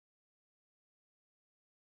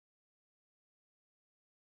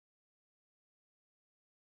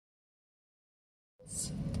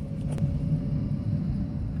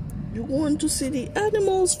You want to see the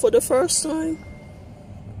animals for the first time?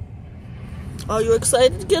 Are you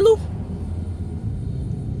excited, Kelou?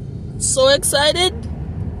 So excited?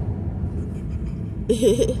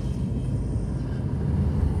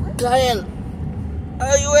 Kyle,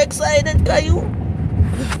 are you excited, Caillou?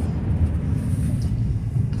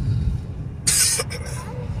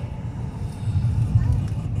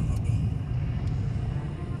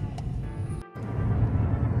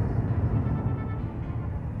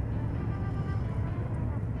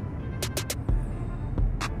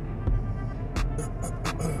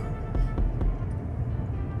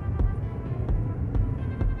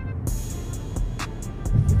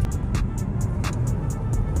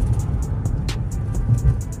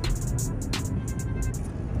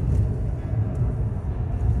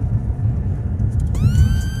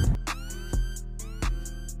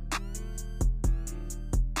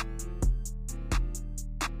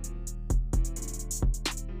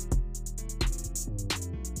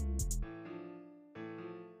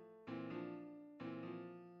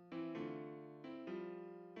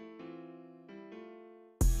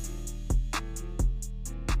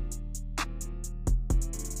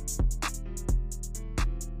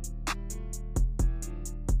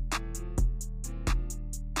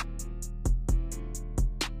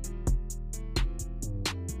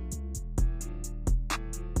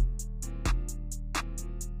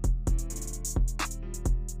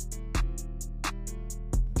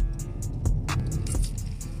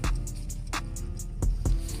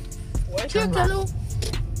 Here, Kelou.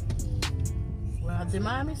 We're at the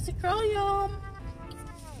Miami Seaquarium.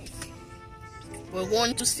 We're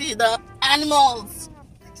going to see the animals.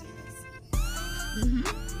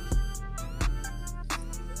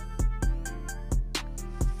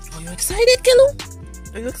 Are you excited,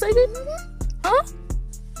 Kelou? Are you excited? Huh?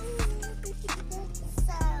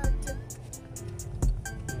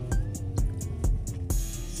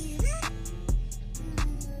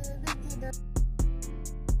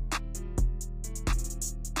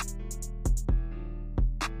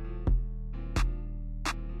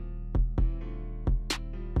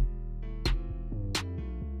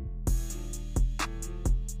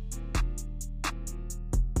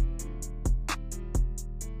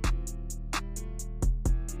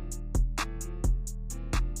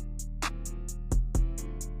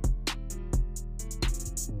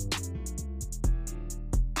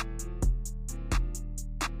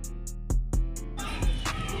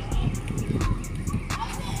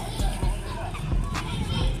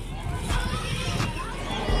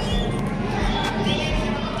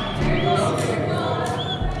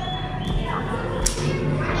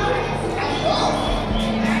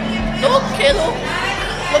 Look, Kelou.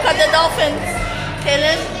 Look at the dolphins.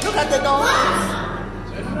 Kelou, look at the dolphins.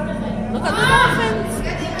 Look at the dolphins.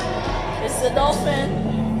 It's the dolphin.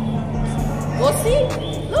 Go see.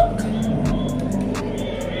 Look.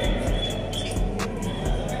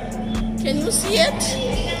 Can you see it?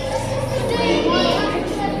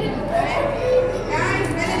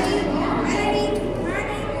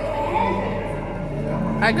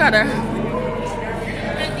 I got her.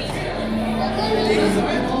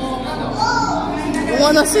 You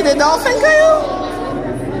wanna see the dolphin, Caillou?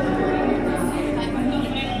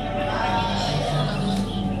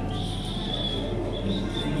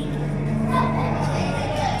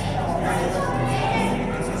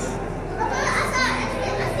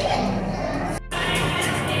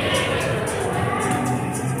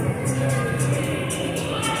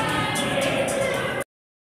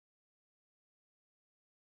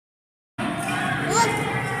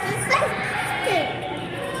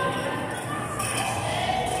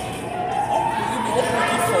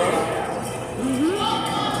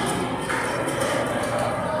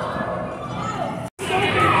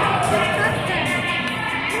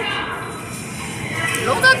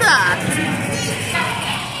 Look at that!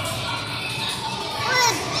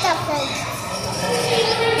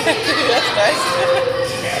 That's nice.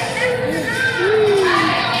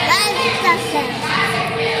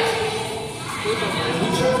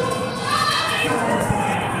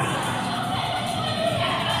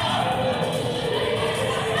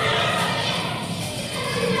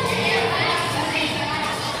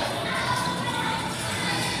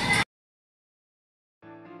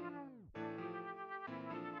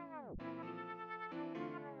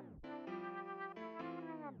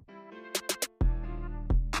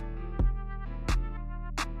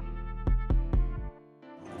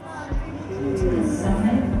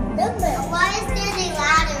 Why is there a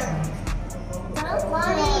ladder?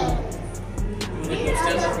 Why? Yes,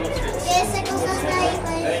 I go.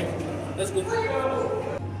 Let's go.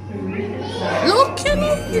 Look,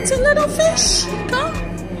 Kelou, it's a little fish. Come.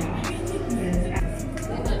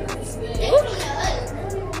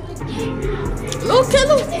 Look,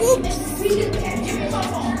 Kelou. Oops.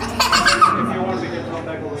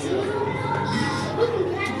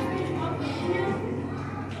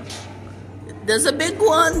 There's a big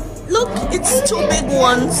one. Look, it's two big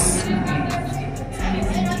ones.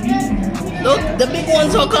 Look, the big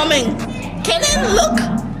ones are coming. Kelou, look.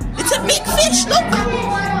 It's a big fish. Look.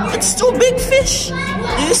 It's two big fish.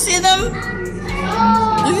 Do you see them?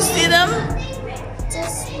 Do you see them?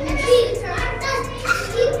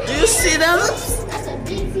 Do you see them?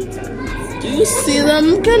 Do you see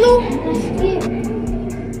them, Kelou?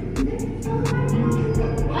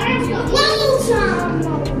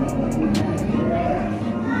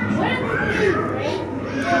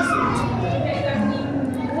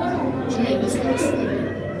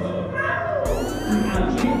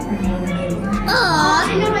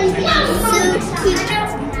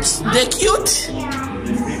 They're cute.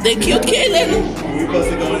 They're cute, Kelou.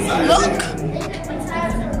 Look.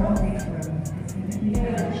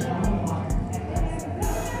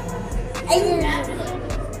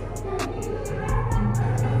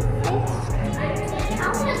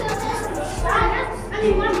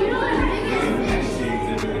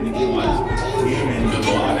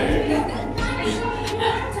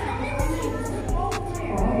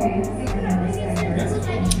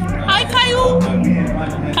 Hi, Kelou.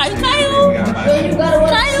 Hi, Kelou. Kelou.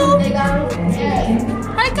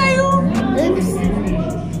 Hi, Kelou.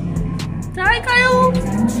 Hi, Kelou.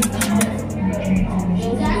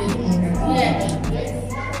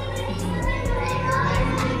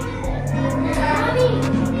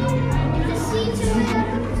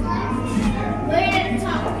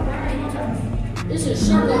 This is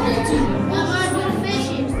shark over there too. Mama, do the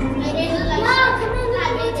fishes. They look like shark. Come on,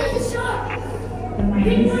 let's get the shark.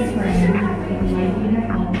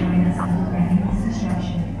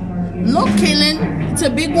 Look, Kelou, it's a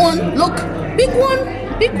big one. Look, big one,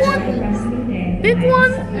 big one, big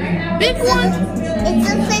one, big one. It's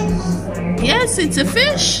a fish. Yes, it's a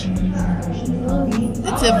fish.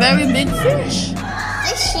 It's a very big fish.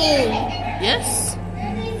 Fishy. Yes.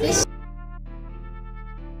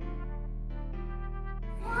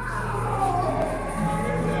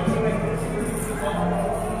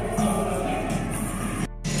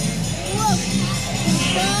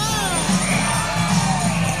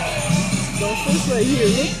 Dolphins right here,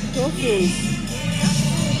 look, dolphins.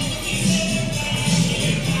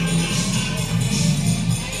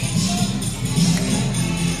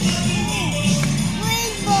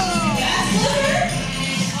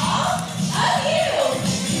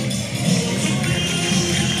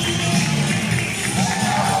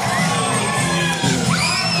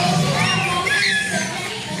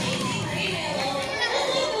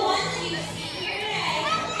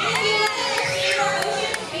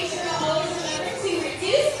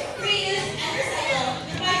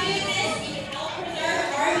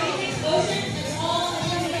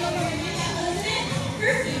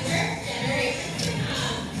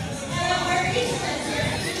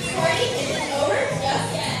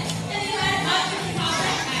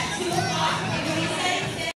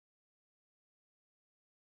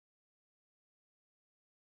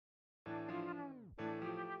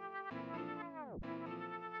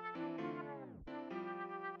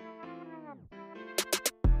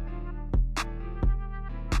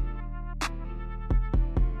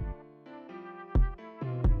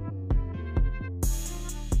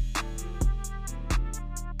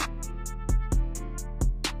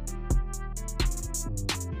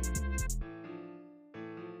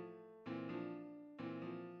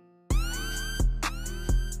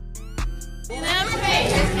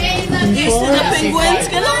 Do you see the penguins,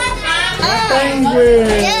 Kelou?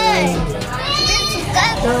 Penguins.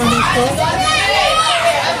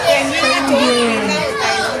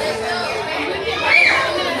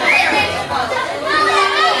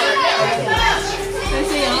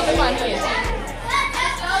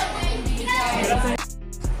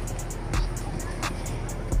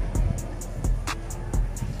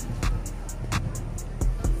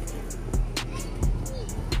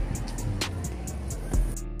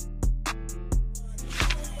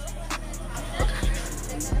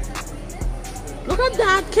 Look at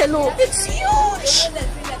that, Kelou. It's huge.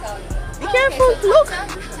 Be careful. Look.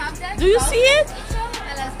 Do you see it?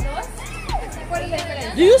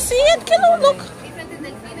 Do you see it, Kelou? Look.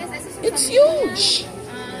 It's huge.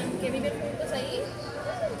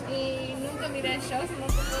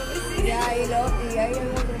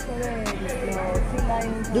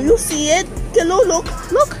 Do you see it, Kelou? Look.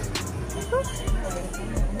 Look.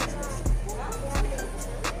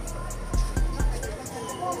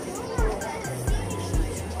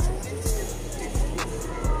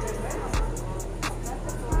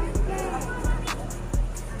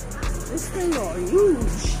 things are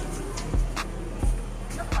huge.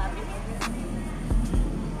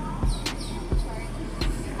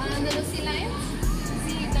 De los sea lions,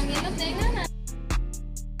 sí, también lo tengan.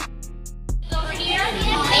 Over here.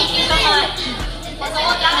 Thank you so much. Por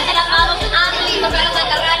favor, lávense las manos antes de tocar las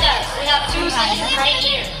carreras. We have 2 sections right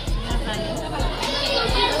here.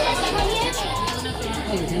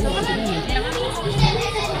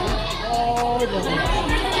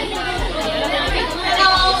 No,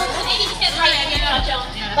 maybe just get right here, touch them.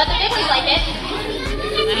 But the big ones like it.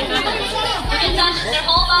 You can touch their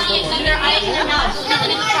whole body except their eyes and their mouth. So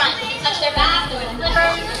nothing in the front. You can touch their back, their liver.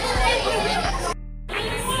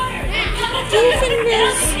 2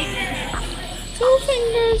 fingers. 2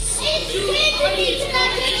 fingers. Make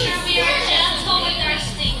sure we are gentle with our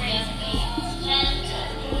stingrays. Gentle.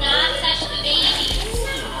 Not touch the baby.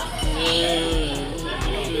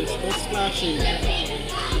 It's splashing.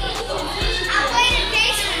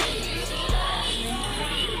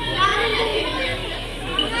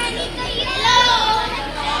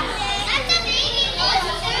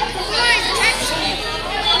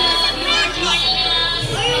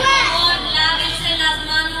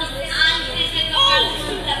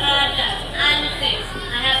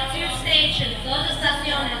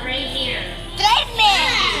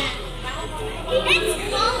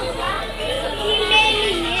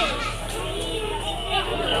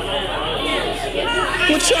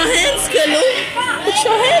 Put your hands, Kelou. Put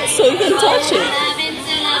your hands so you can touch it.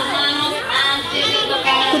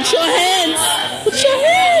 Put your hands. Put your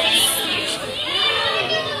hands.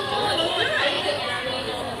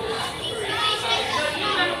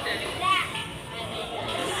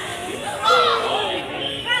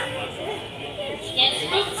 Get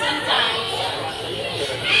spooked sometimes.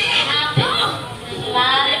 It happens. There's a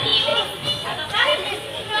lot of people.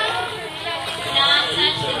 Not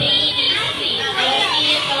touch the babies, please. Don't be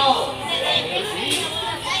a goal.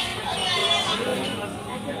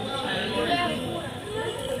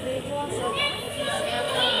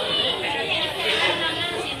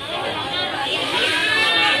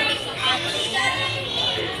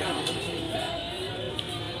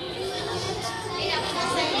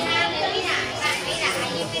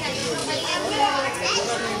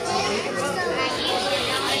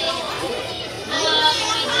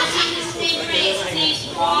 Please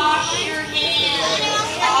wash your hands.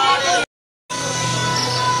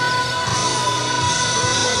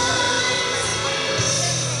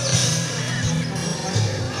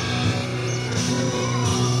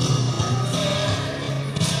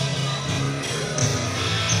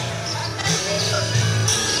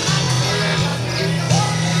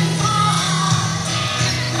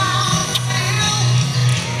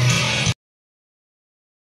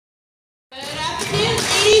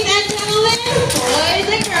 Ladies and gentlemen, boys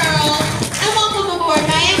and girls, and welcome aboard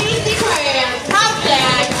Miami Seaquarium Top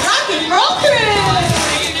Deck Rock and Roll Cruise.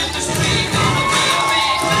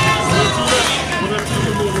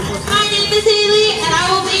 My name is Haley, and I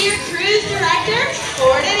will be your cruise director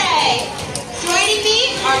for today. Joining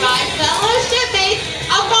me are my fellow shipmates.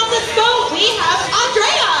 Up on this boat, we have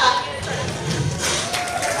Andrea.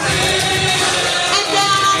 And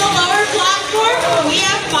down on the lower platform, we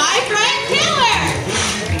have my friend Taylor.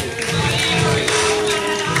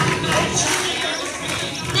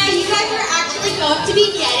 Now you guys are actually going to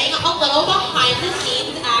be getting a little behind the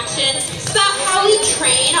scenes action about how we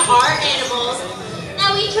train our animals.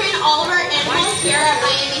 Now we train all of our animals here at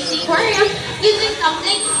Miami Seaquarium using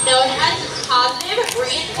something known as positive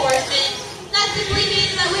reinforcement. That simply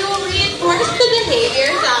means that we will reinforce the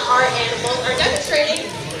behaviors that our animals are demonstrating,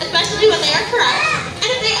 especially when they are correct. And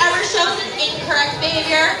if they ever show an incorrect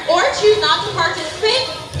behavior or choose not to participate,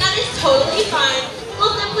 that is totally fine.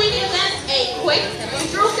 We'll simply give them a quick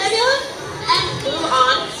neutral stimulus and move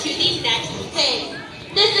on to the next thing.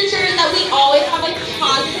 This ensures that we always have a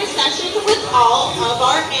positive session with all of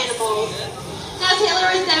our animals. Now Taylor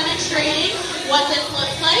is demonstrating what this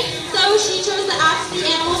looks like, so she chose to ask the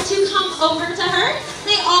animals to come over to her.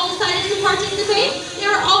 They all decided to participate. They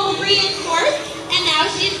were all reinforced, and now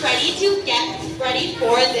she is ready to get ready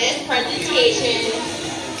for this presentation.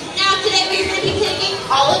 Now today we're going to be taking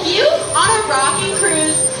all of you on a rocking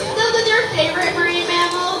cruise. Those are your favorite marine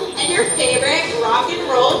mammals and your favorite rock and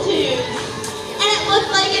roll tunes. And it looks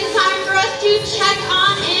like it's time for us to check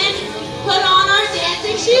on in, put on our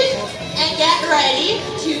dancing shoes, and get ready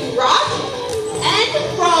to rock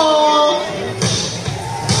and roll.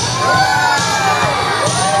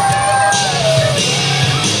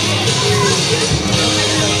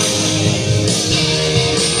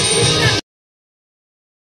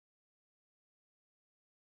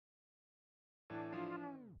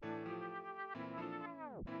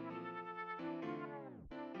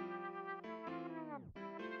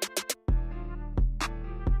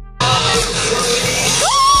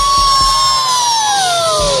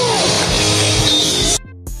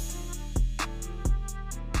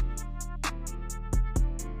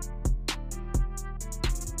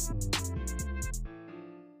 Did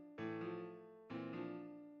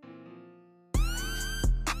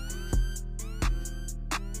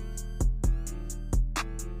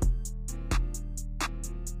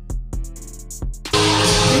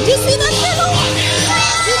you see that, Kelou? Did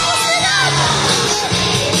you see that?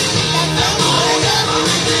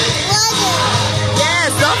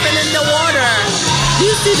 Yes, dolphin in the water. Do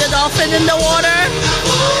you see the dolphin in the water?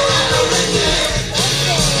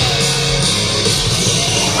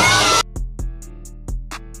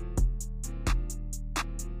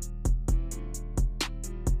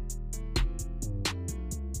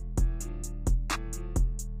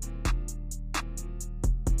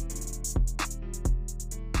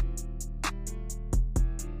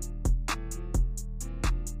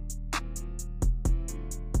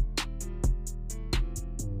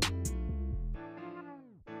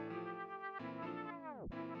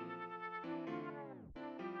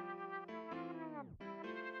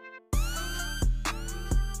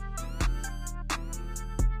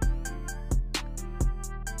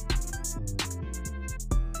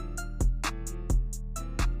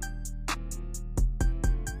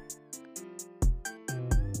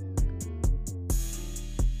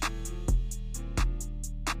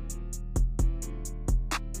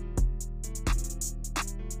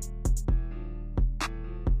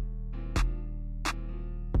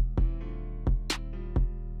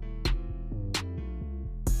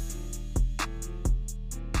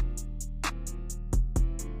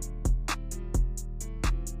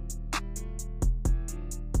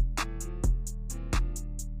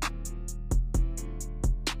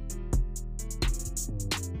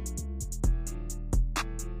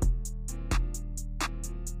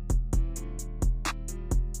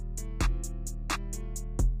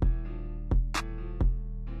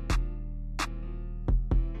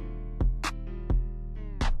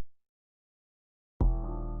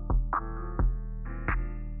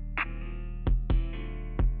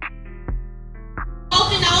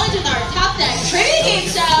 With our top deck trivia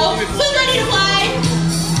game show. Who's ready to play?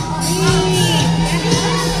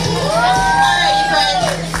 Alright, friends.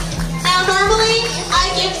 Now, normally,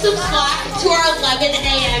 I give some slack to our 11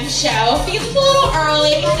 a.m. show because it's a little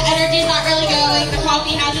early, the energy's not really going, the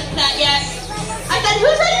coffee hasn't set yet. I said,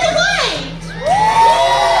 who's ready to play?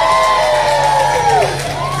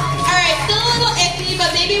 Alright, still a little iffy,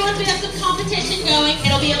 but maybe once we have some competition going,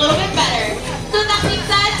 it'll be a little bit better. So with that being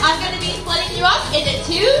said, I'm going to be splitting you up into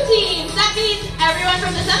 2 teams. That means everyone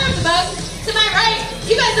from the center of the boat to my right,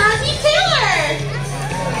 you guys are on Team Taylor.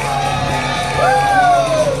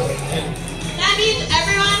 That means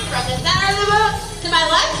everyone from the center of the boat to my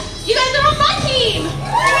left, you guys are on my team.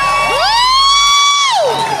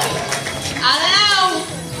 I don't know.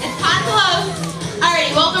 It's kind of close.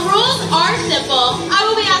 Alrighty, well the rules are simple. I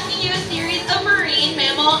will be asking you a series of marine,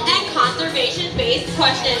 mammal, and conservation-based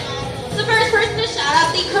questions. The first person to shout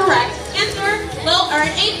out the correct answer will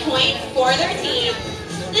earn a point for their team.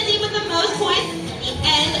 The team with the most points at the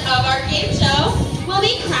end of our game show will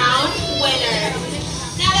be crowned winner.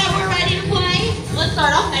 Now that we're ready to play, let's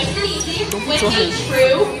start off nice and easy with a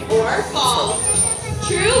true or false.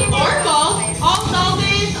 True or false, all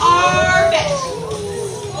dolphins are fish.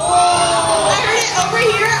 I heard it over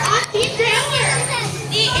here on Team Taylor.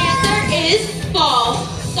 The answer is false.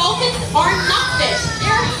 Dolphins are not fish. They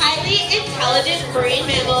are highly intelligent marine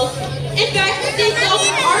mammals. In fact, these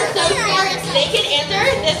dolphins are so smart they can answer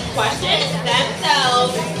this question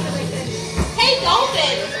themselves. Hey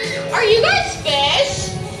dolphins, are you guys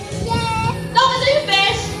fish? Yes. Dolphins, are you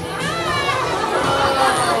fish?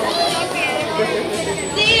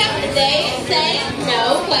 See, they say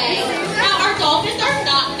no way. Now our dolphins are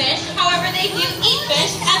not fish, however they do eat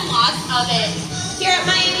fish and lots of it. Here at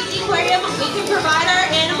Miami Seaquarium, we can provide our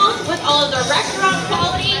animals with all of the restaurant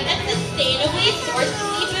quality and sustainably sourced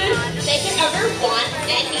seafood they could ever want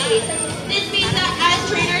and need. This means that as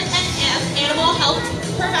trainers and as animal health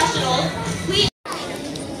professionals, we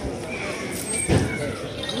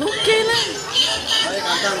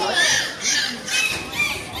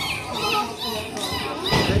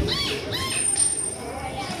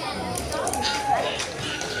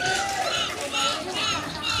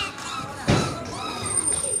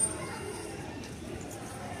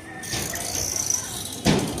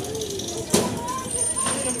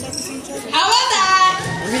how about that?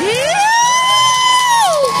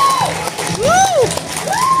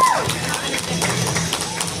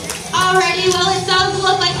 Alrighty, well it does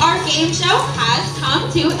look like our game show has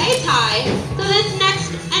come to a tie. So this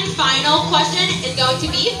next and final question is going to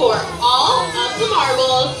be for all of the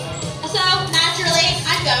marbles. So naturally,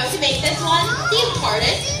 I'm going to make this one the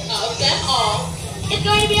hardest of them all. It's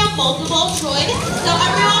going to be a multiple choice, so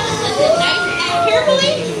everyone listen nice and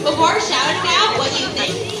carefully before shouting out what you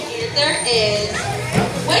think the answer is.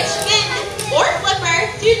 Which fin or flipper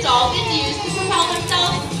do dolphins use to propel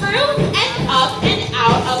themselves through and up and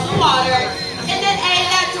out of the water? Is it A,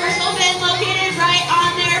 that dorsal fin located right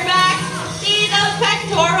on their back, B, those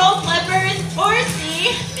pectoral flippers, or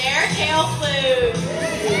C, their tail flukes?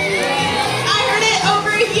 I heard it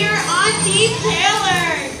over here on T.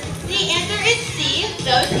 Taylor. The answer is C,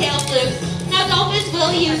 those tail flukes. Now dolphins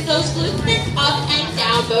will use those flukes in up and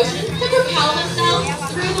down motions to propel themselves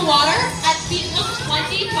through the water at speeds of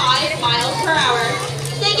 25 miles per hour.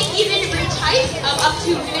 They can even reach heights of up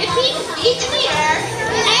to 15 feet in the air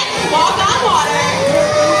and walk on water.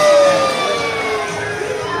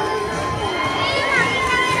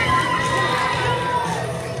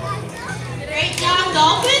 Great job,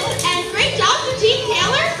 dolphins, and great job to Team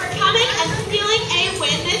Taylor for coming and stealing a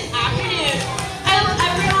win this afternoon. I hope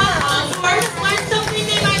everyone on board learned something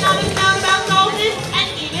they might not have known about dolphins and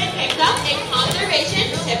even picked up a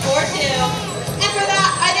conservation tip or two. And for that,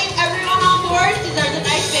 I think everyone on board deserves a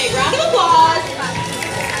nice big round of applause.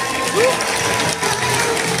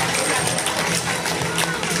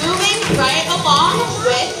 Moving right along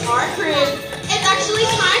with our cruise, it's actually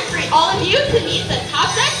time for all of you to meet the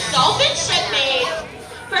top deck dolphin shipmates.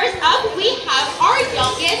 First up, we have our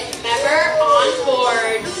youngest member on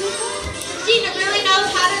board. She really knows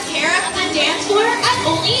how to tear up the dance floor at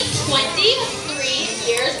only 23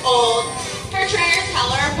 years old. Her trainers tell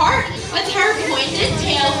her apart with her pointed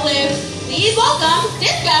tail flip. Please welcome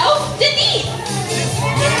Disco Denise.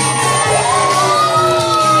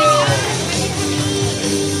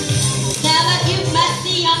 Now that you've met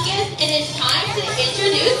the youngest, it is time to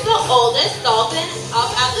introduce the oldest dolphin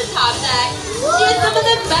up at the top deck. She has some of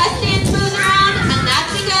the best dance moves around, and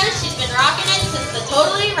that's because she's been rocking it since the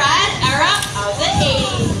totally rad era of the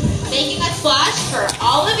 80s. Making a splash for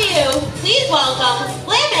all of you, please welcome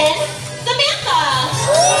Lemon Samantha.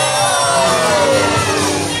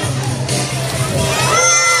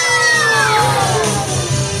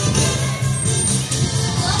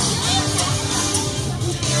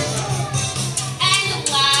 And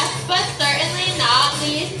last but certainly not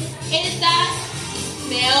least is that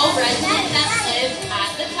male resident that lives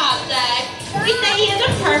at the top deck. We say he has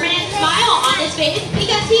a permanent smile on his face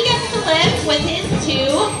because he gets to live with his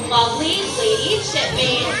two lovely lady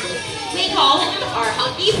shipmates. We call him our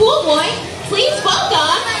hunky pool boy. Please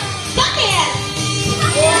welcome Duncan.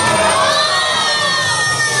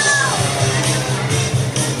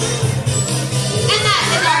 And that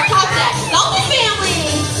is our top deck dolphin family.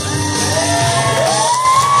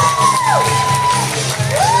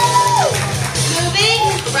 Moving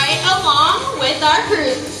right along with our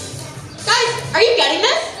cruise. Guys, are you getting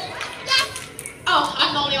this? Oh,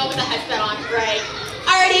 I'm the only one with a headset on. Great.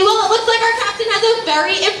 Alrighty, well, it looks like our captain has a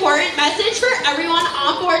very important message for everyone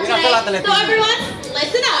on board today. So everyone,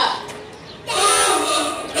 listen up.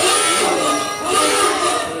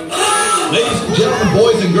 Ladies and gentlemen,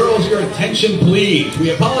 boys and girls, your attention please. We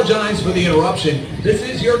apologize for the interruption. This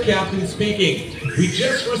is your captain speaking. We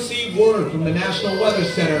just received word from the National Weather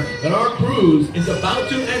Center that our cruise is about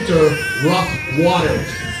to enter rough waters.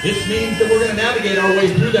 This means that we're going to navigate our way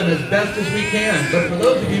through them as best as we can. But for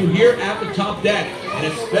those of you here at the top deck, and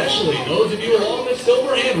especially those of you along the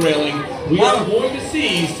silver hand railing, we are going to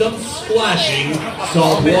see some splashing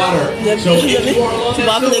salt water. So if you are along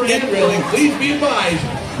that silver hand railing, please be advised,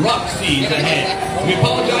 rough seas ahead. We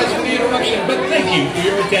apologize for the interruption, but thank you for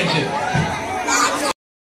your attention.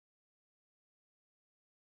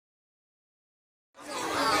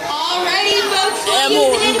 Alrighty, folks, you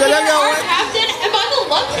can hear our captain, and by the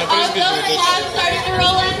look of those clouds starting to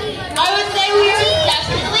roll in, I would say we are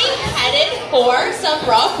definitely headed for some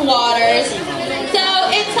rough waters. So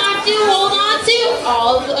it's time to hold on to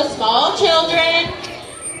all the small children,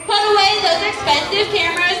 put away those expensive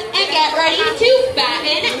cameras, and get ready to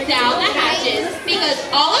batten down the hatches, because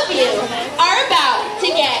all of you are about to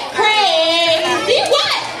get crazy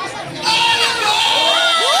wet.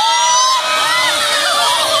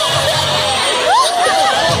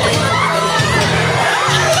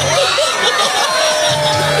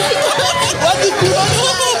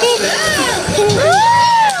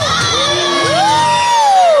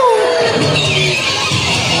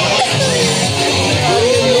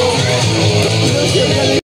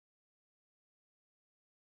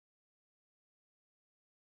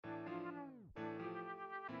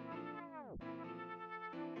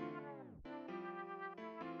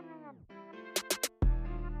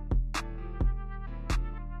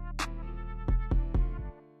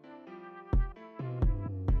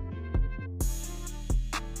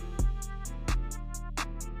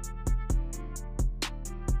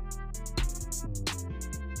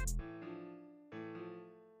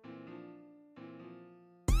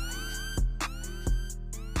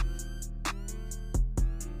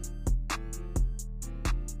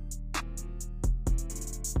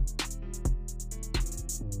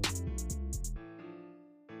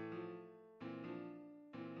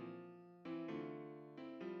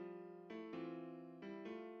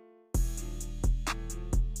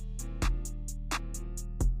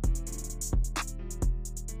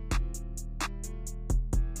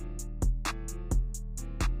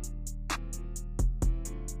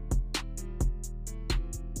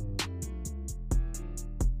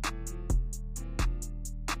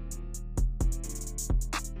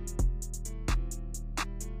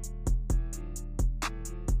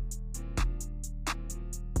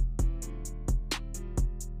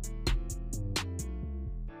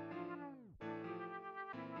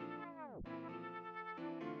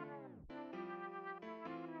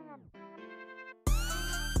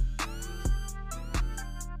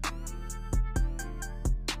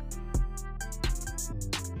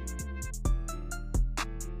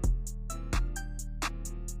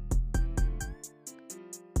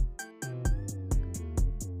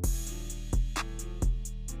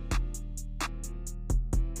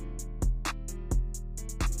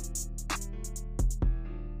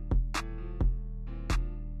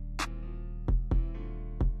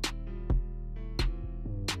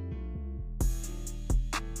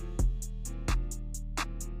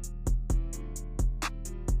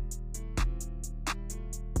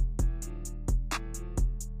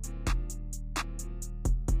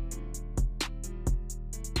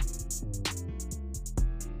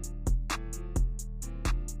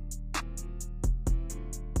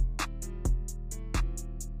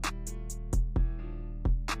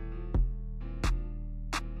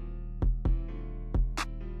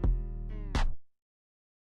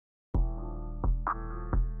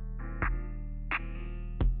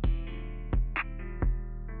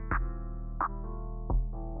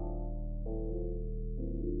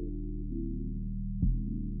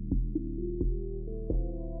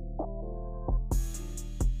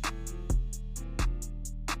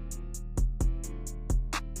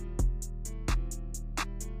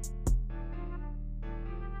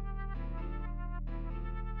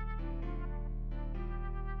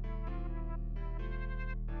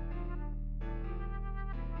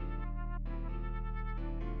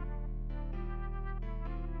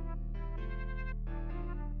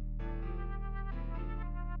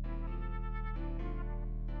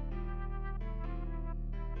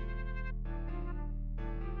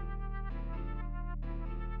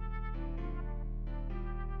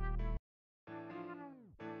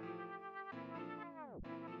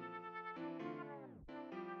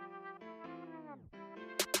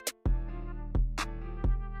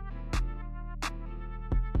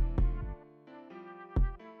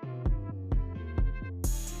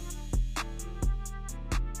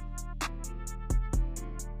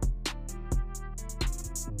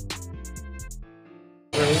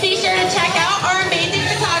 Be sure to check out our amazing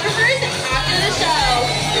photographers after the show.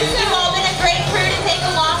 You've all been a great crew to take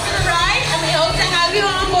along for the ride, and we hope to have you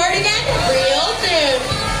on board again real soon.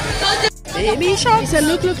 Baby shark. He said,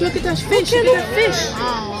 look at that fish. Look at that fish.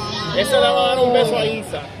 Ese le va a dar un beso a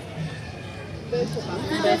Isa.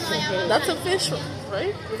 That's a fish,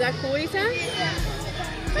 right? Is that cool, what he said?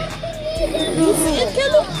 You see it,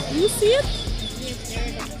 Kelou? You see it?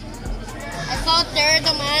 I saw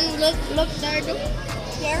turtle, man. Look, turtle.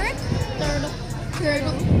 Carrot? Turtle.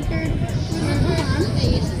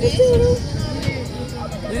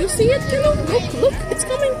 Do you see it, Kelou? Look, it's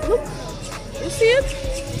coming. Look. You see it?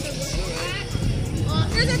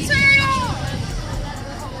 There's a turtle!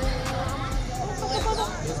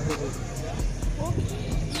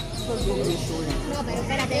 No, pero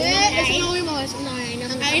espérate. Eso no vimos, eso no.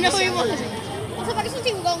 Ahí no vimos eso. Eso parece un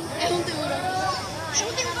tiburón. Es un tiburón. Es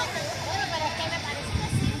un tiburón.